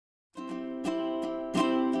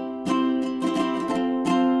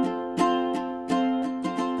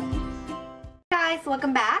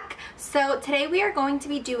welcome back. So today we are going to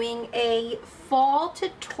be doing a fall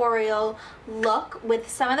tutorial look with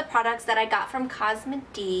some of the products that I got from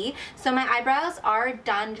COSME-DE. So my eyebrows are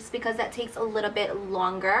done just because that takes a little bit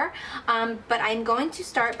longer, but I'm going to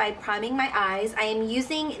start by priming my eyes. I am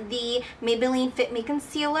using the Maybelline Fit Me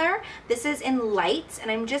Concealer. This is in light, and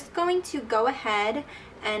I'm just going to go ahead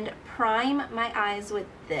and prime my eyes with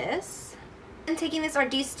this. And taking this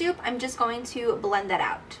RD Stoop, I'm just going to blend that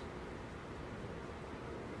out.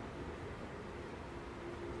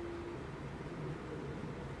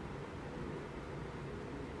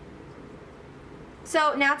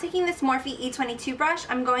 So now taking this Morphe E22 brush,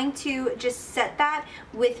 I'm going to just set that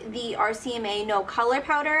with the RCMA No Color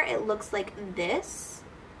Powder. It looks like this.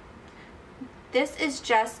 This is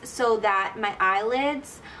just so that my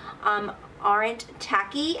eyelids aren't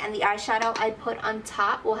tacky, and the eyeshadow I put on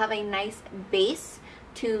top will have a nice base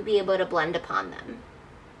to be able to blend upon them.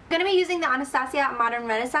 I'm going to be using the Anastasia Modern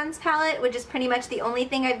Renaissance palette, which is pretty much the only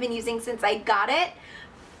thing I've been using since I got it.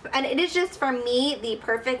 And it is just, for me, the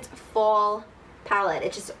perfect fall palette.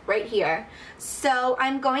 It's just right here. So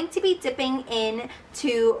I'm going to be dipping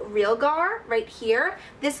into Real Gar right here.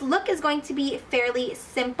 This look is going to be fairly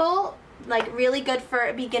simple, like really good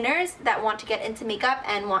for beginners that want to get into makeup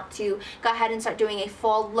and want to go ahead and start doing a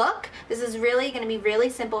fall look. This is really going to be really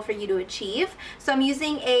simple for you to achieve. So I'm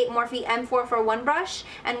using a Morphe M441 brush,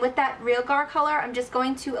 and with that Real Gar color, I'm just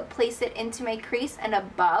going to place it into my crease and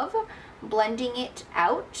above, blending it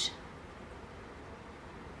out.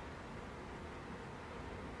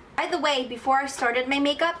 By the way, before I started my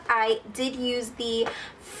makeup, I did use the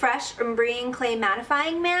Fresh Umbrian Clay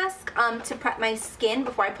Mattifying Mask to prep my skin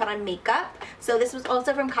before I put on makeup. So this was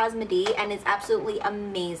also from COSME-DE, and it's absolutely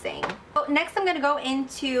amazing. So next I'm going to go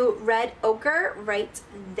into Red Ochre right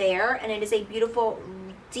there, and it is a beautiful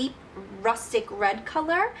deep rustic red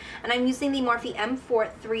color, and I'm using the Morphe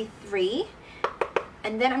M433.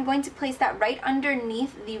 And then I'm going to place that right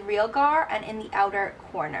underneath the Real Gar and in the outer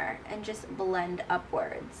corner, and just blend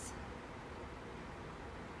upwards.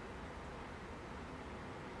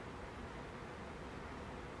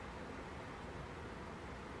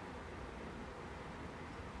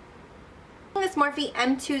 This Morphe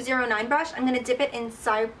M209 brush, I'm going to dip it in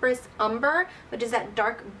Cypress Umber, which is that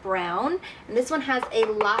dark brown. And this one has a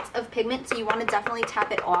lot of pigment, so you want to definitely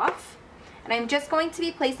tap it off. And I'm just going to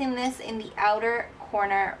be placing this in the outer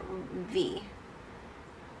corner V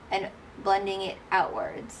and blending it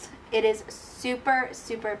outwards. It is super,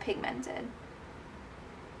 super pigmented.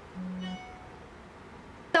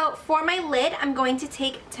 So for my lid, I'm going to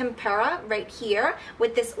take Tempera right here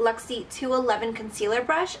with this Luxie 211 concealer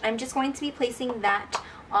brush. I'm just going to be placing that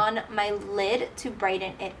on my lid to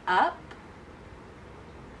brighten it up.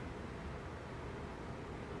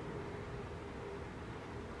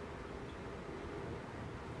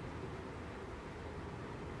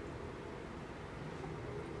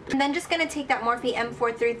 I'm then just going to take that Morphe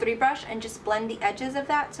M433 brush and just blend the edges of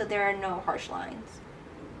that so there are no harsh lines.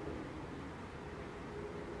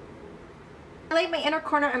 To highlight my inner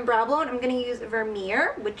corner and brow bone, I'm going to use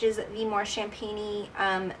Vermeer, which is the more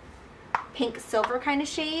champagne-y pink silver kind of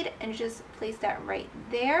shade, and just place that right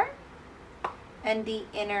there and the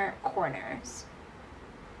inner corners.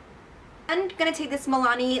 I'm going to take this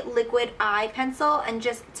Milani liquid eye pencil and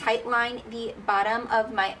just tight line the bottom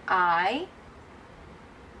of my eye.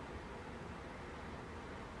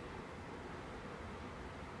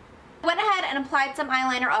 I went ahead and applied some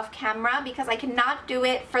eyeliner off camera because I cannot do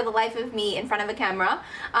it for the life of me in front of a camera.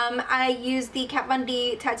 I used the Kat Von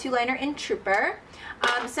D tattoo liner in Trooper.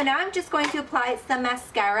 So now I'm just going to apply some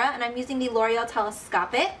mascara, and I'm using the L'Oreal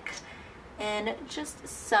Telescopic. And just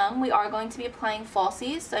some. We are going to be applying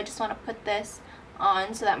falsies, so I just want to put this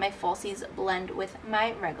on so that my falsies blend with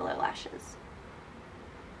my regular lashes.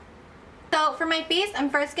 So for my face, I'm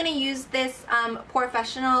first going to use this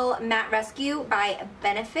Professional Matte Rescue by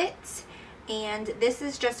Benefit, and this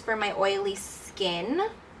is just for my oily skin.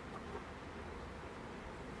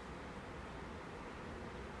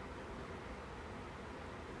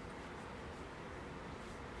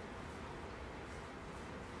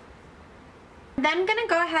 Then I'm going to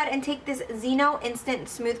go ahead and take this ZINO Instant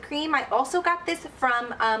Smooth Cream. I also got this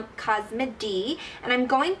from COSME-DE, and I'm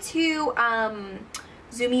going to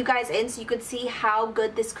zoom you guys in so you could see how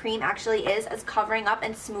good this cream actually is as covering up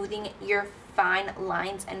and smoothing your fine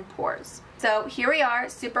lines and pores. So here we are,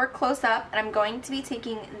 super close up, and I'm going to be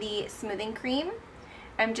taking the smoothing cream.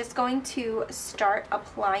 I'm just going to start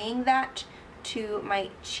applying that to my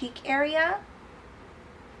cheek area.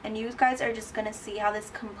 And you guys are just going to see how this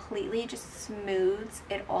completely just smooths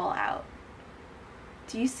it all out.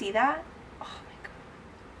 Do you see that? Oh my god.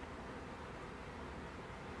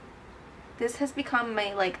 This has become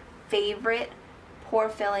my like favorite pore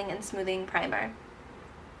filling and smoothing primer.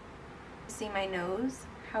 See my nose?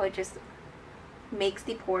 How it just makes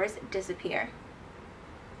the pores disappear.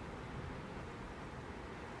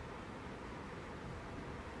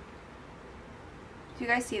 Do you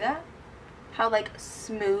guys see that? How like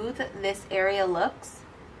smooth this area looks?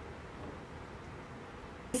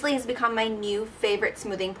 This has become my new favorite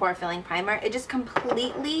smoothing pore filling primer. It just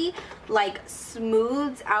completely like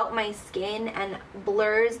smooths out my skin and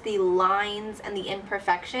blurs the lines and the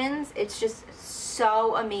imperfections. It's just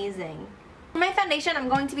so amazing. For my foundation, I'm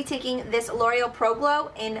going to be taking this L'Oreal Pro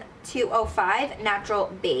Glow in 205 Natural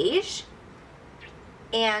Beige.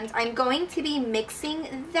 And I'm going to be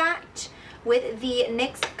mixing that with the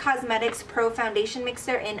NYX Cosmetics Pro Foundation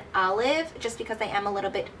Mixer in Olive, just because I am a little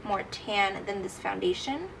bit more tan than this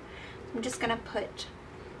foundation. I'm just going to put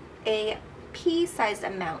a pea-sized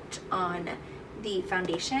amount on the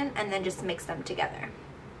foundation and then just mix them together.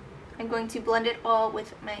 I'm going to blend it all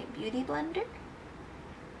with my Beauty Blender.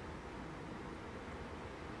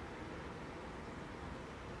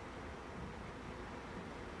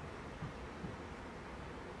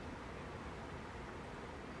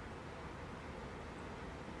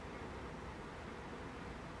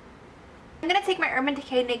 I'm going to take my Urban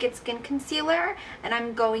Decay Naked Skin Concealer and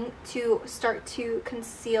I'm going to start to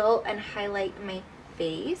conceal and highlight my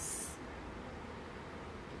face.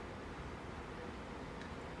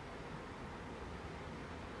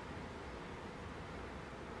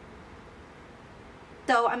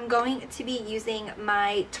 So I'm going to be using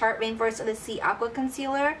my Tarte Rainforest of the Sea Aqua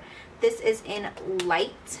Concealer. This is in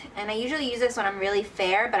light, and I usually use this when I'm really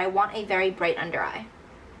fair, but I want a very bright under eye.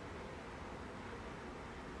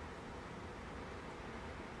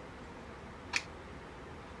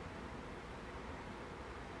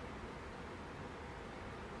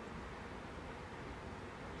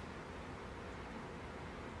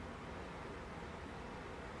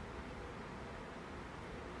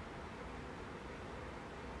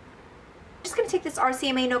 I'm just going to take this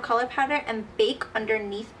RCMA No Color Powder and bake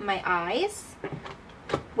underneath my eyes.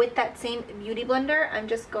 With that same Beauty Blender, I'm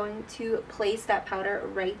just going to place that powder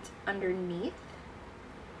right underneath.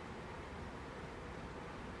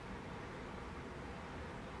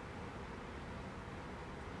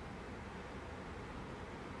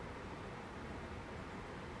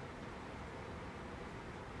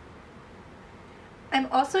 I'm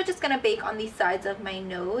also just going to bake on the sides of my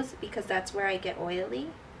nose because that's where I get oily.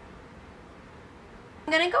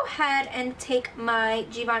 I'm going to go ahead and take my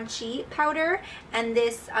Givenchy powder and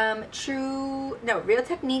this Real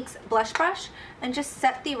Techniques blush brush and just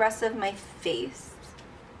set the rest of my face.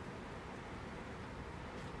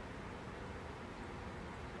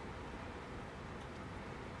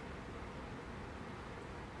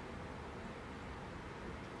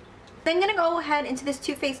 Then I'm going to go ahead into this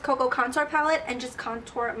Too Faced Cocoa Contour Palette and just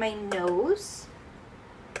contour my nose.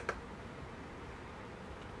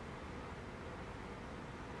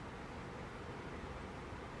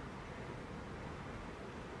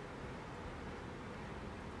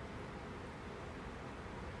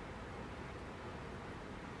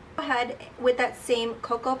 Ahead with that same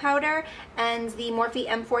cocoa powder and the Morphe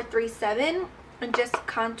M437 and just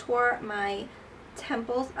contour my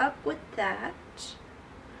temples up with that.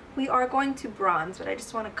 We are going to bronze, but I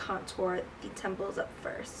just want to contour the temples up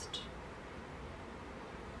first.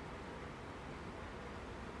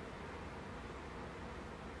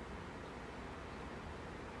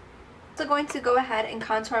 So going to go ahead and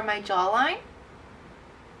contour my jawline.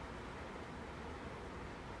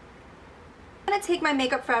 I'm going to take my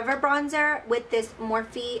Makeup Forever bronzer with this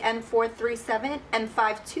Morphe M527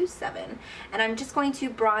 and I'm just going to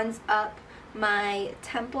bronze up my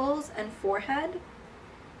temples and forehead.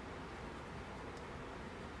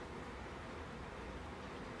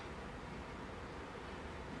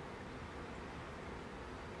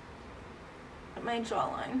 My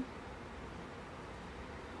jawline.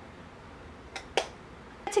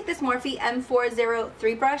 Take this Morphe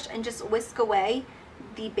M403 brush and just whisk away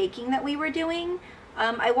the baking that we were doing.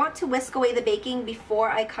 I want to whisk away the baking before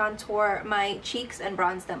I contour my cheeks and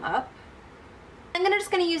bronze them up. I'm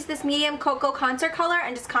just going to use this medium cocoa contour color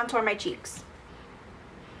and just contour my cheeks.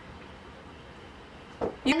 I'm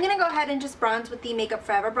going to go ahead and just bronze with the Makeup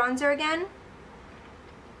Forever bronzer again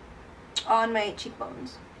on my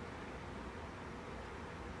cheekbones.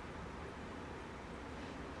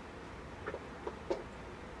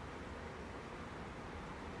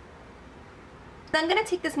 Then I'm going to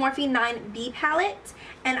take this Morphe 9B palette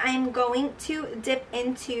and I'm going to dip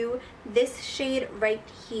into this shade right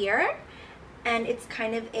here, and it's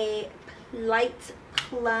kind of a light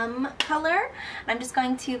plum color. I'm just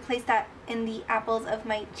going to place that in the apples of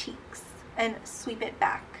my cheeks and sweep it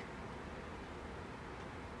back.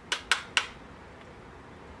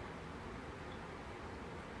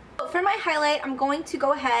 For my highlight, I'm going to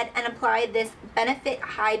go ahead and apply this Benefit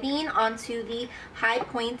High Beam onto the high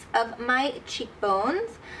points of my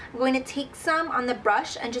cheekbones. I'm going to take some on the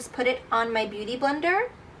brush and just put it on my beauty blender.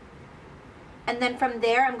 And then from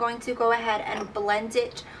there, I'm going to go ahead and blend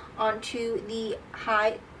it onto the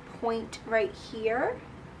high point right here.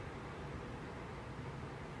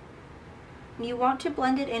 You want to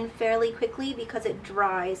blend it in fairly quickly because it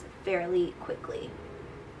dries fairly quickly.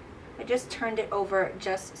 I just turned it over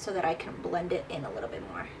just so that I can blend it in a little bit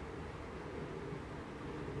more.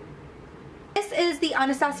 This is the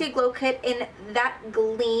Anastasia Glow Kit in That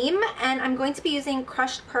Gleam, and I'm going to be using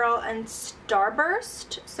Crushed Pearl and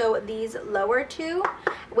Starburst, so these lower two,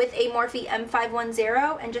 with a Morphe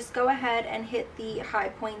M510, and just go ahead and hit the high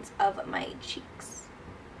points of my cheeks.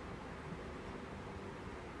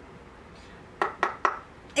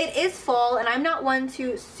 It is fall, and I'm not one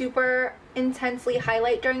to super intensely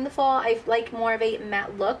highlight during the fall. I like more of a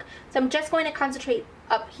matte look, so I'm just going to concentrate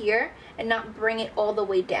up here and not bring it all the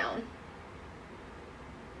way down.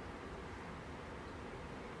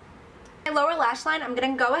 My lower lash line, I'm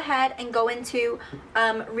going to go ahead and go into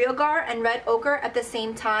Realgar and Red Ochre at the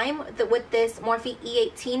same time with this Morphe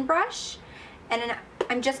E18 brush, and then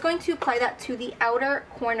I'm just going to apply that to the outer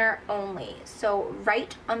corner only. So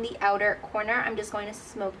right on the outer corner, I'm just going to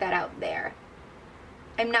smoke that out there.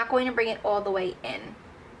 I'm not going to bring it all the way in.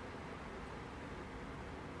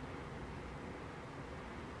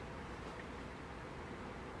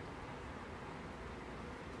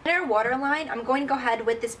 Inner waterline, I'm going to go ahead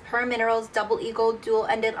with this Per Minerals Double Eagle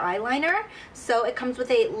Dual-Ended Eyeliner. So it comes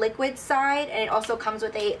with a liquid side and it also comes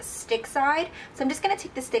with a stick side. So I'm just going to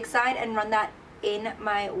take the stick side and run that in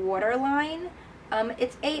my waterline.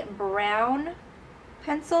 It's a brown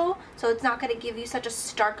pencil, so it's not going to give you such a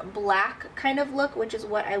stark black kind of look, which is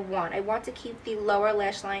what I want. I want to keep the lower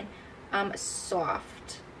lash line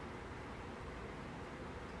soft.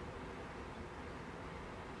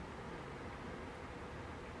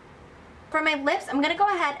 For my lips, I'm going to go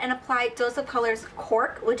ahead and apply Dose of Colors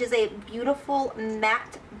Cork, which is a beautiful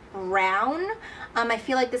matte brown. I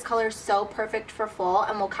feel like this color is so perfect for fall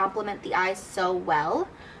and will complement the eyes so well.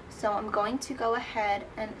 So I'm going to go ahead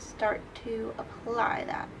and start to apply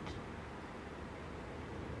that.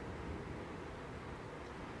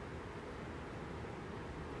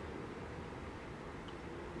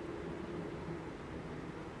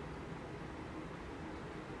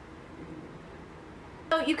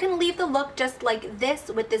 So you can leave the look just like this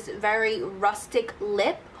with this very rustic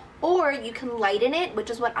lip, or you can lighten it, which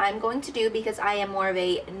is what I'm going to do because I am more of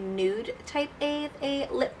a nude type of a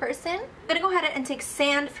lip person. I'm going to go ahead and take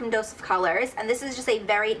Sand from Dose of Colors, and this is just a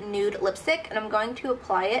very nude lipstick, and I'm going to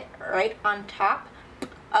apply it right on top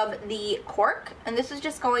of the cork, and this is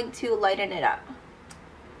just going to lighten it up.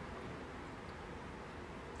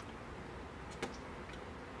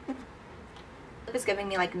 It's giving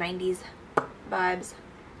me like 90s vibes.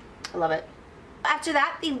 I love it. After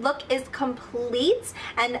that, the look is complete,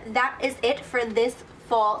 and that is it for this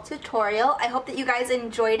fall tutorial. I hope that you guys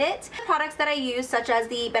enjoyed it. The products that I use, such as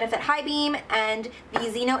the Benefit High Beam and the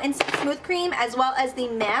ZINO Instant Smooth Cream, as well as the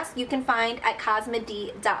mask, you can find at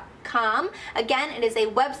COSME-DE.COM. Again, it is a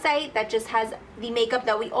website that just has the makeup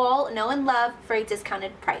that we all know and love for a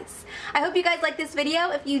discounted price. I hope you guys liked this video.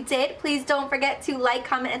 If you did, please don't forget to like,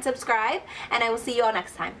 comment, and subscribe, and I will see you all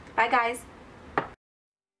next time. Bye, guys.